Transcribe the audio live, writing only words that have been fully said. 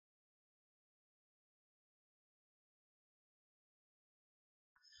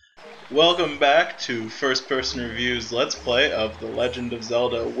Welcome back to First Person Reviews Let's Play of The Legend of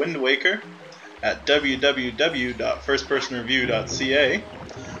Zelda Wind Waker at www.firstpersonreview.ca.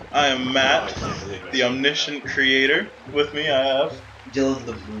 I am Matt, the omniscient creator. With me I have Dylan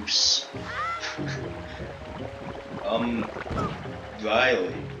the Moose.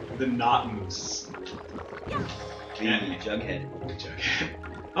 Riley. The not moose. The Jughead.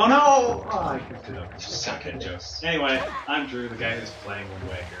 Oh no! Oh, I picked it up. Suck at jokes. Anyway, I'm Drew, the guy who's playing Wind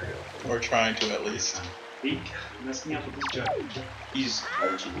Waker. or trying to at least. He messed me up with this jug. He's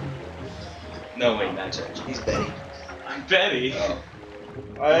Archie. No, wait, that's Archie. He's Betty. I'm Betty. Oh.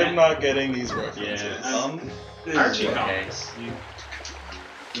 I'm not getting these references. Yeah. This Archie is okay. comics.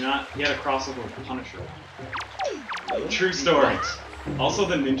 You had a crossover with Punisher. Really? True story. Also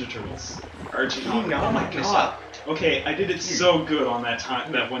the Ninja Turtles. Archie comics. know Oh my this god. Okay, I did it so good on that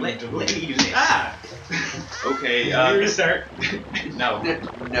time. That one. Let me do this. Ah! Okay, Can we restart? no.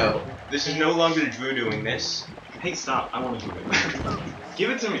 No. This is no longer Drew doing this. Hey, stop! I want to do it. Give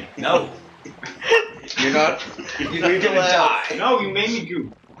it to me. No. You're not. You're gonna die. No, you made me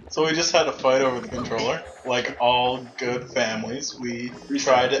goop. So we just had a fight over the controller. Like all good families, we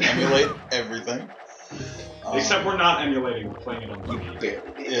tried to emulate everything. Except we're not emulating, we're playing it on TV.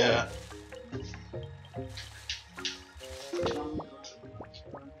 Yeah.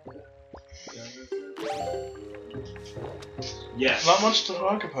 Yes. Not much to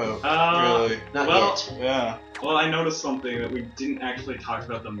talk about, really. Not well, yet. Yeah. Well, I noticed something that we didn't actually talk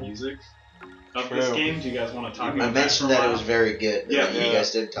about the music of this True. game. Do you guys want to talk I about mentioned that that for a it was while? very good. Yeah, You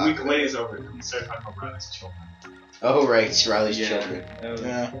guys did talk We about it. glaze over it. We started talking about Riley's children. Oh, right. It's Riley's Yeah. children.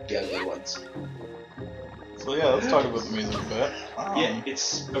 Yeah. The ugly ones. So yeah, let's talk about the music a bit. Yeah,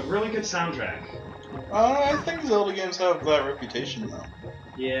 it's a really good soundtrack. I think Zelda games have that reputation though.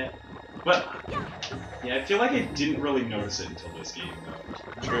 Yeah. But, yeah, I feel like I didn't really notice it until this game, though.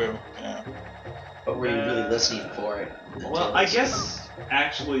 True. Yeah. But were you really listening for it? Well, I guess,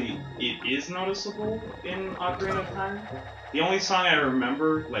 actually, it is noticeable in Ocarina of Time. The only song I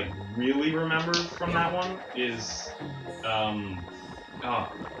remember, like, really remember from that one is, oh, man,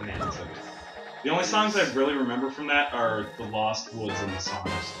 that's so good. The only songs I really remember from that are The Lost Woods and The Song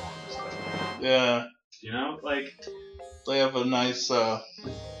of Storms. Yeah. You know, like, They have a nice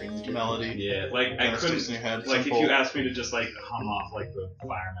melody. yeah, like, I Kinda sticks in couldn't, your head. like, Simple. if you asked me to just, like, hum off, like, the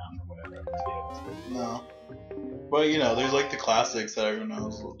Fire Mountain or whatever, I would be able to. No. But you know, there's like the classics that everyone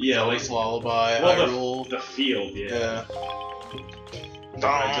knows. Yeah, Zelda's like- Lullaby, Well, Hyrule. the field, yeah. Yeah.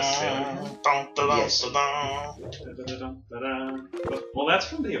 I just say it? Yes. Well, that's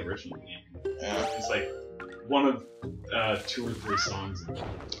from the original game. Yeah. It's like one of 2 or 3 songs in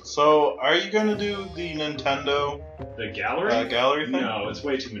So, are you gonna do the Nintendo the gallery. gallery thing? No, it's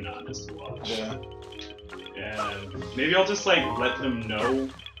way too monotonous to watch. Yeah. And maybe I'll just like let them know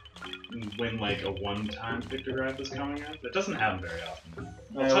when like a one-time pictograph is coming up. That doesn't happen very often.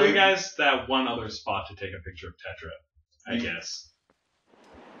 I'll tell you guys that one other spot to take a picture of Tetra, I guess.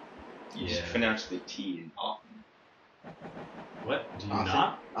 You Yeah. just pronounce the T in often. What? Do you Often.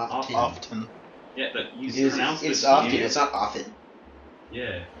 not? Often. Often. Yeah, but you It's, pronounce it's the often. T. It's not often.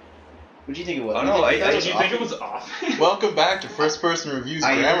 Yeah. What do you think it was? Oh, no, You think I- Did you think it often? was off? Welcome back to First Person Reviews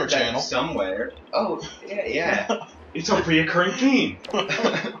I Grammar heard that Channel. somewhere. Oh, yeah. It's a reoccurring theme.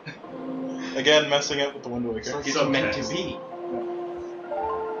 Again, messing up with the Wind Waker. It's So meant fast. to be.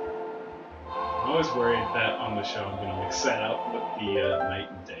 I'm always worried that on the show I'm gonna mix that up with the night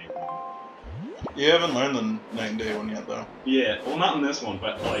and day. You haven't learned the Night and Day one yet, though. Yeah, well not in this one,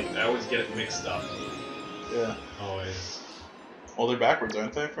 but like I always get it mixed up. Yeah. Always. Well, they're backwards,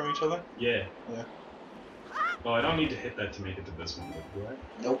 aren't they, from each other? Yeah. Yeah. Well, I don't need to hit that to make it to this one, do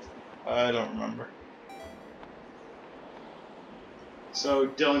I? Nope. I don't remember. So,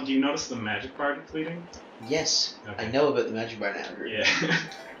 Dylan, do you notice the magic bar depleting? Yes. Okay. I know about the magic bar now. Yeah.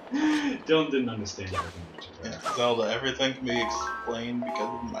 Dylan didn't understand everything. Yeah. Zelda, everything can be explained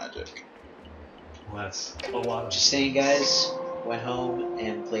because of magic. Well, that's a lot of Just saying, guys. Went home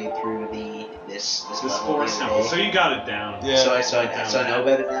and played through this this level forest the other temple. day. So you got it down. Yeah. So I know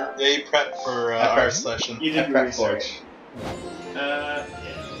about it now. Yeah, you prepped for I our prepped. session. You I did your prepped for research. Yeah.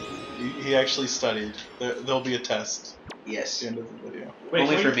 He actually studied. There'll be a test at Yes. the end of the video. Wait,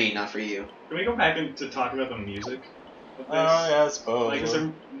 Only can for we, me, not for you. Can we go back and to talk about the music of this? Yeah, I suppose. Like, is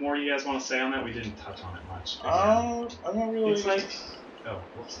there more you guys want to say on that? We didn't touch on it much. I'm not really. It's like, oh,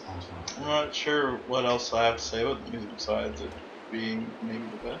 whoops. I'm not sure what else I have to say about the music besides it being maybe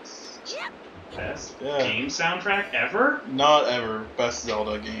the best. Best Yeah. game soundtrack ever? Not ever best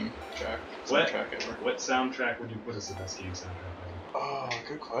Zelda game track What? soundtrack ever. What soundtrack would you put as the best game soundtrack Oh,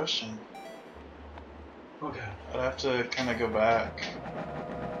 good question. ever? Okay. I'd have to kind of go back.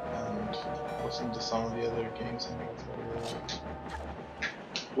 listen to some of the other games.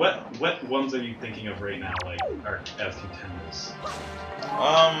 What ones are you thinking of right now, like, are as contenders?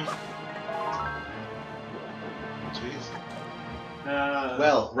 Jeez.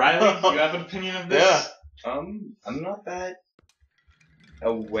 Well. Riley, you have an opinion of this? Yeah. I'm not that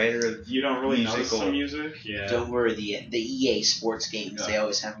aware of. You don't really know musical. some music? Yeah. Don't worry, the EA sports games, they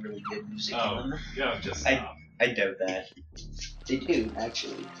always have really good music in them. Yeah, just I- stop. I doubt that. They do,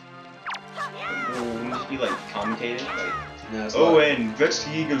 actually. Wouldn't just be like commentating, like, No, it's oh, not. and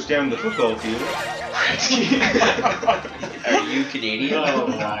Gretzky goes down the football field. Are you Canadian? Oh,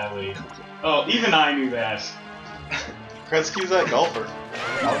 Riley. Oh, even I knew that. Kretzky's that golfer.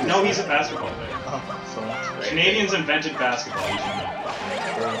 No, he's a basketball player. Oh, so Canadians invented basketball, you should know.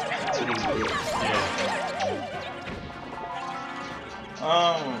 That's what he's doing.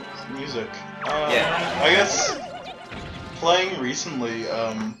 Yeah. Music. Yeah. I guess playing recently,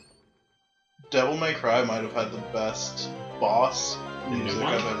 Devil May Cry might have had the best boss The new music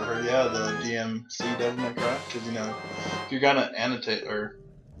one? I've ever heard. Yeah, the DMC Devil May Cry, because you know, if you're gonna annotate or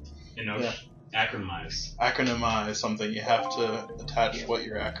You know, Yeah. acronymize. acronymize something, you have to attach what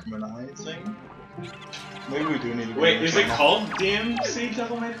you're acronymizing. Maybe we do need to. Wait, is it called DMC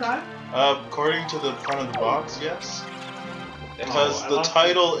Devil May Cry? According to the front of the box, yes. Because I the lost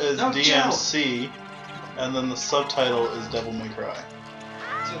title is Oh, DMC, and then the subtitle is Devil May Cry.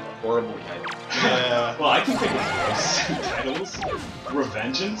 It's a horrible title. Yeah. Well, I can think of worse titles.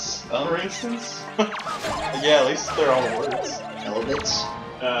 Revengeance, for instance. Yeah, at least they're all words. Elements.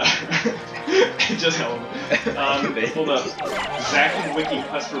 Just hell. Hold up. Zack and Wiki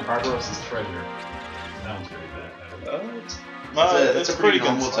quest for Barbarossa's treasure. That one's pretty bad. It's a a pretty pretty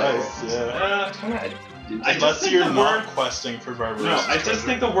normal concise, title. yeah. Come on. I just Unless think you're the not word. questing for Barbarossa. No, I just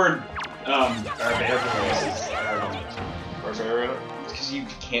think the word Barbaros is hard on the tongue. Barbara. Because you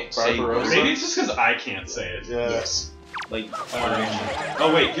can't say Barbarossa. Maybe it's just because I can't say it. Yeah. Yes. like.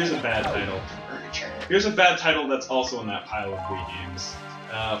 Oh wait, here's a bad title. Furniture. Here's a bad title that's also in that pile of Wii games.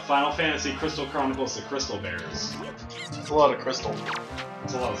 Final Fantasy Crystal Chronicles: The Crystal Bears. It's a lot of crystal.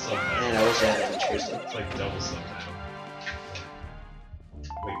 It's a lot of subtitles. Man, I wish I had that Crystal. It's like double subtitle.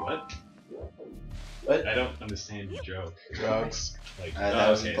 Wait, what? What? I don't understand your joke. Drugs. Like, That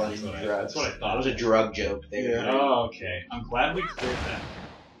was okay, plenty that's what of I- drugs. That's what I That thought. was a drug joke there. Yeah. Oh, okay. I'm glad we cleared that.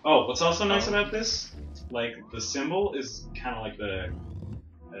 Oh, what's also nice about this? Like, the symbol is kind of like the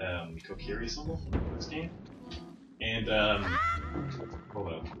Kokiri symbol from this game. And,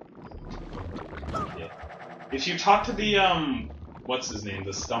 hold up. Yeah. If you talk to the, what's his name?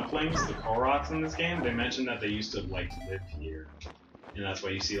 The Stumplings, the Koroks in this game, they mentioned that they used to, like, live here. And that's why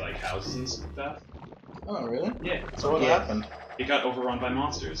you see, like, houses and stuff. Oh, really? Yeah. So what Yeah. happened? It got overrun by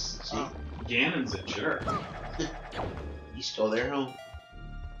monsters. Oh. Ganon's a jerk. He stole their home.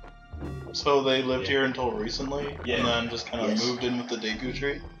 So they lived Yeah. here until recently, Yeah. and then just kind of Yes. moved in with the Deku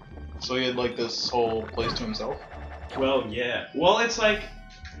Tree. So he had like this whole place to himself. Well, yeah. Well, it's like,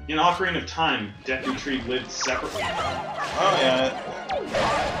 in Ocarina of Time, Deku Tree lived separately. Oh yeah.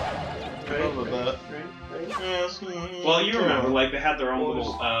 Remember that. Yes. Well, you remember, like, they had their own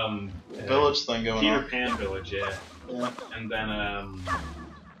little, Village thing going Peter on. Pan village, yeah. Yeah. And then,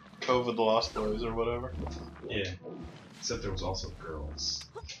 Cove of the Lost Boys or whatever. yeah. Except there was also girls.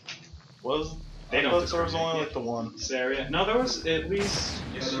 Was They I don't thought there was discriminate. only like the one. This area? No, there was at least,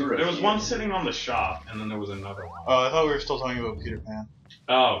 there was one sitting on the shop, and then there was another one. Oh, I thought we were still talking about Peter Pan.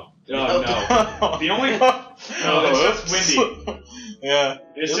 Oh, no. The only, no, it's just Windy. Yeah.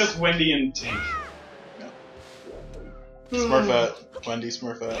 It's just Wendy and Tink. Smurfette. Wendy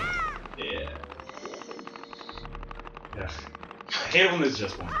Smurfette. Yeah. Yeah. I hate it when there's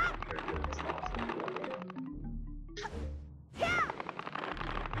just one character. It's awful.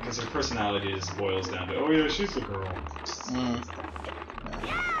 Because her personality just boils down to, oh yeah, she's the girl. Mm.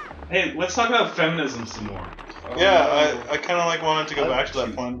 Hey, let's talk about feminism some more. Yeah, I kind of like wanted to go back to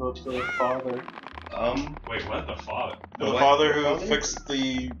that point about the father. Wait, what? The father? The what? father who Father? fixed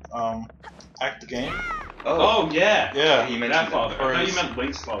the hacked the game. Oh, yeah! Yeah. You That mentioned father. Or I thought his- you meant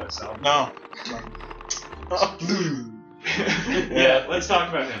Link's father, Sal. No. Yeah, let's talk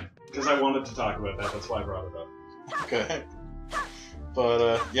about him. Because I wanted to talk about that, that's why I brought it up. Okay.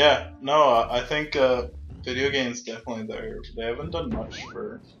 But yeah, no, I think video games definitely they haven't done much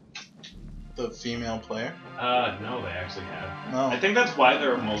for the female player. No, they actually have. No. I think that's why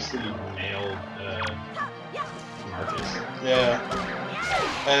they're mostly male, markets. Yeah.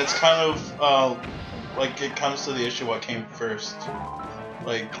 And it's kind of like it comes to the issue what came first.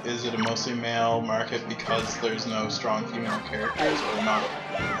 Like, is it a mostly male market because there's no strong female characters, or not?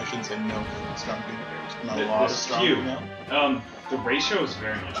 I shouldn't say no strong female characters, but not a lot of There's strong few. female. The ratio is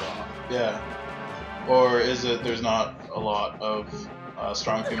very much off. Yeah. Or is it there's not a lot of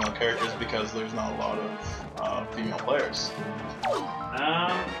strong female characters because there's not a lot of female players?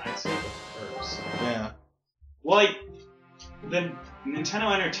 I'd say the first. Yeah. Well, like, the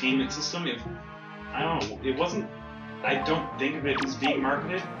Nintendo Entertainment System, I don't know, it wasn't, I don't think of it as being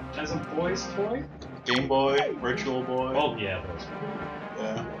marketed as a boys' toy. Game Boy, Virtual Boy. Oh, yeah, those.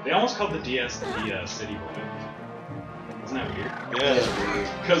 Yeah. They almost called the DS the City Boy. Isn't that weird? Yeah. That's weird.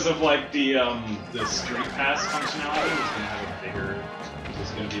 Because of, like, the Street Pass functionality was gonna have a bigger,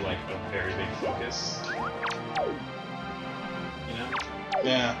 was gonna be, like, a very big focus. You know?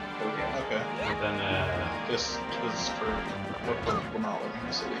 Yeah. Okay. Okay. But then, Just for people not living in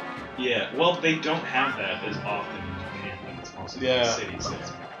the city. yeah, well, they don't have that as often in Japan, and it's mostly Yeah. the cities, so,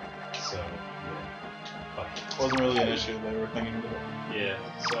 yeah. But, Wasn't really an issue they were thinking about. yeah,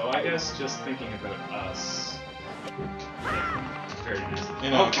 so I guess just thinking about us, yeah, very nice. You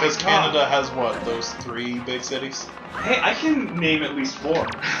know, Oh my because God. Canada has what, those 3 big cities? Hey, I can name at least 4.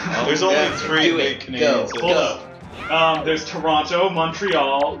 There's only yeah, 3 do big it. Canadian Go. cities. Hold up. There's Toronto,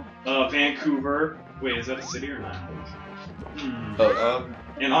 Montreal, Vancouver. Wait, is that a city or not? Oh,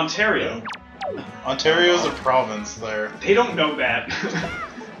 And Ontario. Ontario's a province there. They don't know that.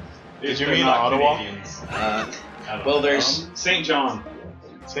 Did you They're mean not Ottawa? Canadians. uh, I don't well, know. there's- St. John.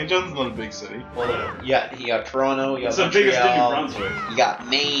 St. John's not a big city. well, you got Toronto, you got It's the biggest in New Montreal, Brunswick. you got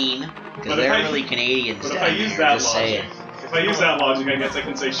Maine, But because if they're I- really Canadians But if down I use there, that just logic, saying. if I use that logic, I guess I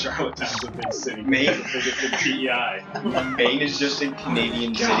can say Charlottetown's a big city. Maine? It's the biggest in PEI. Maine is just a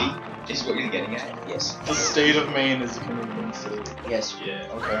Canadian city, is what you're getting at. Yes, The state of Maine is a Canadian city. yes. Yeah.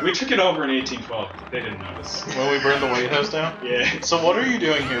 Okay. We took it over in 1812. They didn't notice. When we burned the White House down? Yeah. So what are you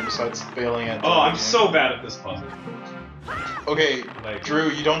doing here besides failing at Oh, I'm the so bad at this puzzle. Okay, Like, Drew,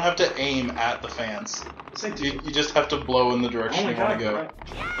 you don't have to aim at the fans. yes, I do. You just have to blow in the Oh direction my you want god, to you're go.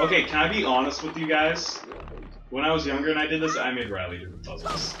 right. Okay, can I be honest with you guys? When I was younger and I did this, I made Riley do the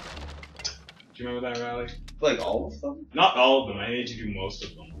puzzles. Do you remember that, Riley? Like all of them? Not all of them, I made you do most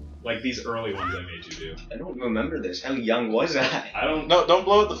of them. Like these early ones I made you do. I don't remember this. How young was I? I don't... No, don't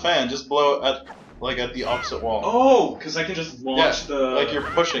blow at the fan. Just blow at at the opposite wall. Oh, because I can just launch yeah, the... like you're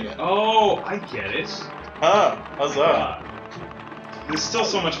pushing it. Oh, I get it. Ah, how's that? God. There's still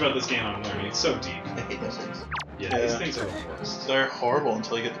so much about this game I'm learning. It's so deep. It doesn't. Yeah, these Yeah. things are the worst. They're horrible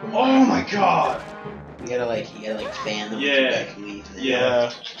until you get to the Oh my god! You gotta like fan them Yeah. back and leave. And then-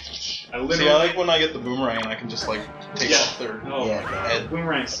 Yeah. I See, literally... I like when I get the boomerang and I can just take Yeah. off their Oh Yeah. my god.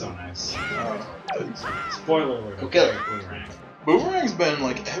 Boomerang's so nice. Spoiler alert. Go kill it. Boomerang. Boomerang's been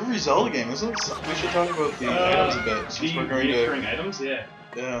in every Zelda game, isn't it? We should talk about the items a bit since The we're going to. recurring items, yeah.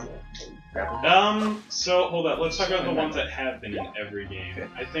 Yeah. So hold up, let's talk about the ones that have been in every game. Okay.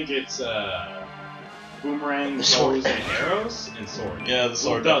 I think it's boomerang, The sword. bows, and arrows, and sword. Yeah, the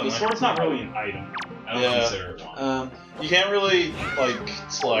sword. Well, the definitely. sword's not really an item. I don't Yeah. consider it one. You can't really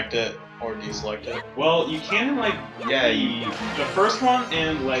select it or deselect it. Well, you can in Yeah, the first one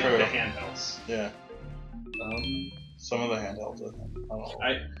and True. the handhelds. Yeah. Some of the handhelds, I think. I don't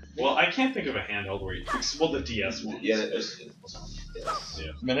know. Well, I can't think of a handheld where well, the DS one. Yeah, that's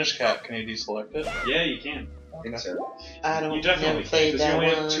Minish Cap, can you deselect it? Yeah, you can. I think so. I don't You definitely never can played because you that only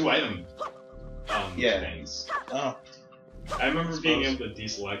one. have 2 item Yeah. things. Oh. I remember being Suppose. able to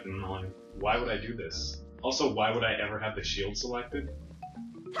deselect and I'm like, why would I do this? Also, why would I ever have the shield selected?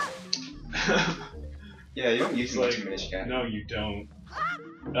 Yeah, you don't use Like, to Minish Cap. no, you don't.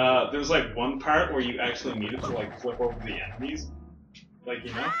 There was one part where you actually needed to flip over the enemies,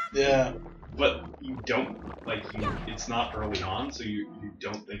 Yeah. but you don't it's not early on, so you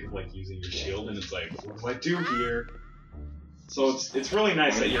don't think of using your shield, and it's like, what do I do here? So it's really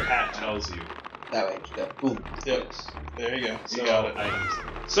nice that your hat tells you. That way, just go. Boom. Yep. There you go. So, You got it. items.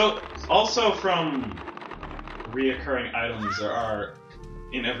 So also from reoccurring items, there are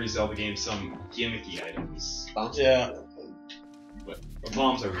in every Zelda game some gimmicky items. Bounce. Yeah.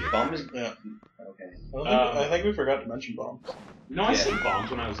 Bombs are reoccurring. Bomb is Yeah. okay. I think we forgot to mention bombs. No, I Yeah. said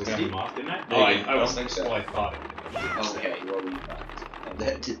bombs when I was listing them off, didn't I? Yeah, Oh, you- I was I think so. well, I thought it. Okay, well we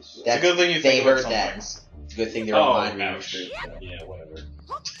That's It's a good thing you they think about heard some that. things. It's a good thing they're Oh, all mind ouch. readers. Yeah, whatever.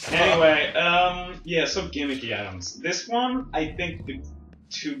 Anyway, yeah, so gimmicky items. This one, I think the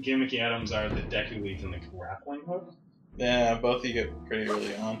 2 gimmicky items are the Deku Leaf and the grappling hook. Yeah, both you get pretty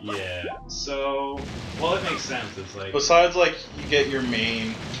early on. Yeah, so, well, it makes sense. It's Besides, you get your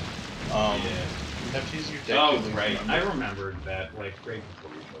main. yeah. You have to use your deck. Oh, to right. remember. I remembered that, right before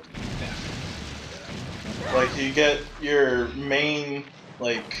we put You get your main,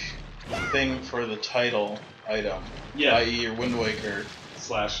 thing for the title item, Yeah. i.e. your Wind Waker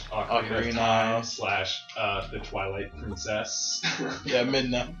slash Ocarina of Time slash the Twilight Princess. Yeah,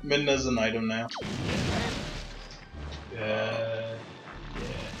 Midna. Midna's an item now. Yeah.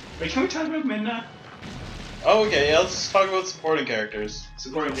 Wait, can we talk about Midna? Oh, okay, yeah, let's talk about supporting characters.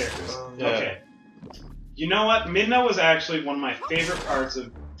 Supporting characters. Yeah. Okay. You know what? Midna was actually one of my favorite parts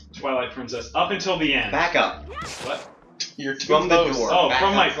of Twilight Princess up until the end. Back up. What? You're too From the close. door. Oh, Back from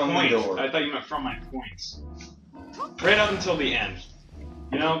up my from the point. door. I thought you meant from my points. Right up until the end.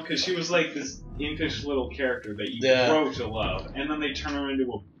 You know, because she was like this impish little character that you grow to love, and then they turn her into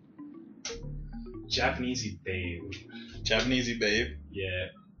a Japanesey babe. Japanesey babe. Yeah.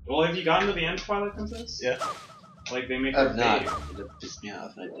 Well, have you gotten to the end of Twilight Princess? Yeah. Like, they make her I've a not. babe. It pissed me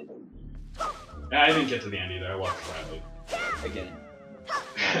off. I didn't. I didn't get to the end either. I watched Twilight. Again.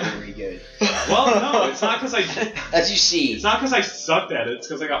 Not very good. Well, no, it's not because I... As you see. It's not because I sucked at it, it's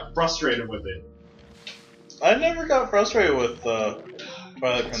because I got frustrated with it. I never got frustrated with Twilight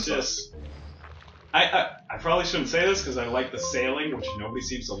It's Princess. just... I probably shouldn't say this because I like the sailing, which nobody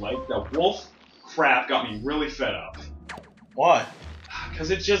seems to like. The wolf crap got me really fed up. Why?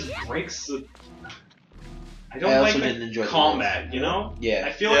 Because it just breaks the... I I don't also like didn't the enjoy the combat, wolf. you know? Yeah.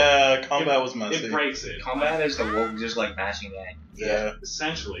 I feel like Yeah, combat was messy. it breaks it. Combat is the wolf just like mashing that. Yeah.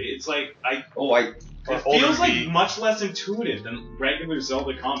 Essentially. It's like, Oh, I. Or it holding feels like B. much less intuitive than regular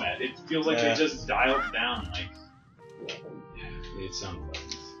Zelda combat. It feels like Yeah. they just dialed down, like... It sounds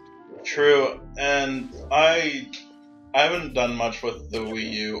like... True, and I haven't done much with the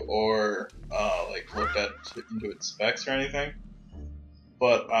Wii U or like looked into its specs or anything,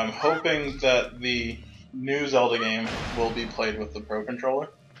 but I'm hoping that the new Zelda game will be played with the Pro Controller.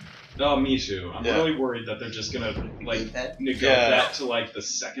 Oh, me too. I'm Yeah. really worried that they're just gonna, like, that? negate Yeah. that to, like, the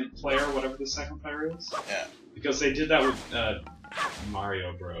second player, whatever the second player is. Yeah. Because they did that with,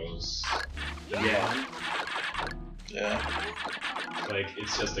 Mario Bros. Yeah. Yeah. Like,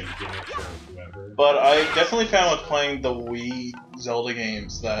 it's just a gimmick for whoever. But I definitely found with playing the Wii Zelda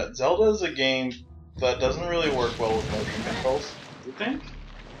games that Zelda is a game that doesn't really work well with motion controls. You think?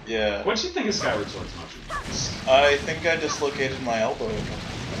 Yeah. What do you think of Skyward Sword's motion? I think I dislocated my elbow a couple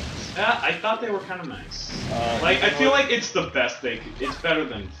times. Yeah, I thought they were kind of nice. Like, even I feel with- like it's the best they could. It's better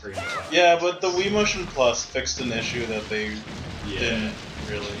than Free Twilight. Yeah, but the Wii Motion Plus fixed an issue that they Yeah. didn't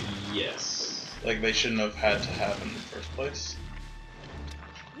really... Yes. Like, they shouldn't have had to have in the first place.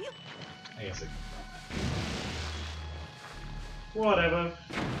 I guess it. Whatever.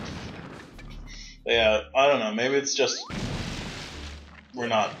 Yeah, I don't know, maybe it's just... we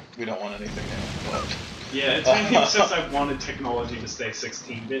don't want anything new, but... Yeah, it's been since I've wanted technology to stay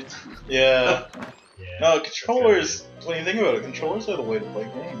 16-bit. Yeah. Yeah. No, controllers, when you think about it, controllers are the way to play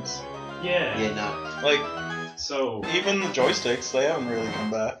games. Yeah. Yeah, no. Like, So. even the joysticks, they haven't really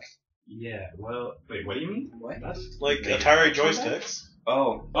come back. Yeah. Well, wait. What do you mean? What? Like, They Atari haven't come back? joysticks?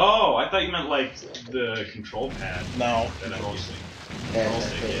 Oh. Oh, I thought you meant like the control pad No. that I'm using. Yeah, Control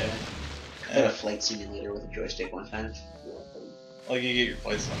exactly, stick, yeah. I had a flight simulator with a joystick one time. Like, you get your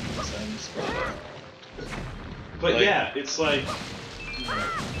place on the ends. But Like- yeah, it's like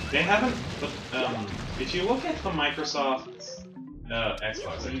they haven't. But if you look at the Microsoft Xbox,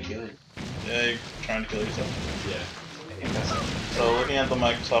 What are you doing? Yeah, you're trying to kill yourself. yeah, I think that's So, looking at the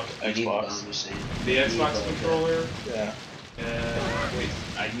Microsoft You need one, Xbox, I'm just saying. the You need Xbox one. controller. yeah. Wait,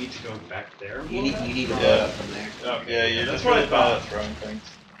 I need to go back there. You need to Yeah. blow it up from there. Okay, Yeah, you're that's just what really I bad at thought. throwing things.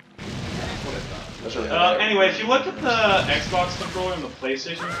 That's what I thought. That's what Anyway, if you look at the Xbox controller and the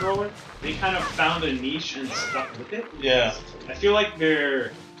PlayStation controller, they kind of found a niche and stuck with it. Yeah. I feel like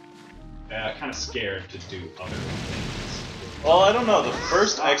they're kind of scared to do other things. Well, I don't know, the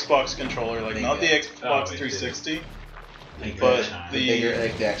first Xbox controller, like, not the Oh, Xbox wait, 360, Like, but time. the- bigger,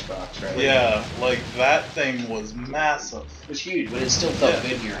 like the Xbox, right? yeah, like, that thing was massive. It was huge, but it still felt Yeah.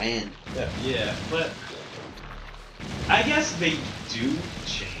 good in your hand. Yeah, but I guess they do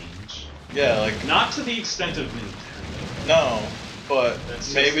change. Yeah, like, Not to the extent of Nintendo. no, but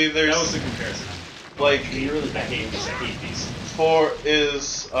That's maybe just, there's, that was the comparison. like, I hate these.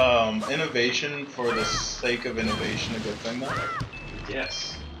 is innovation for the sake of innovation a good thing, though?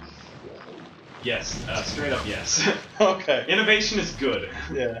 Yes. Yes, straight up yes. Okay, Innovation is good.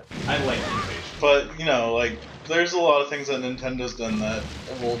 yeah. I like innovation. But, you know, like, there's a lot of things that Nintendo's done that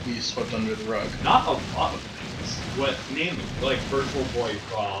will be swept under the rug. Not a lot of things. What, name them? Like Virtual Boy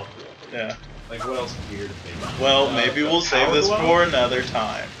Bob. Yeah. Like what else weird have they done? Well, maybe the we'll save Power this Glove? for another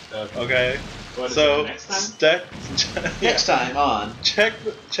time. Okay? What is So, it, next time? Next time on. check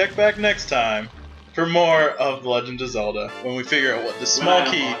back next time for more of The Legend of Zelda when we figure out what the When small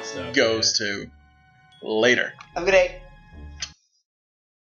I key unlock stuff, goes to. Later. Have a good day.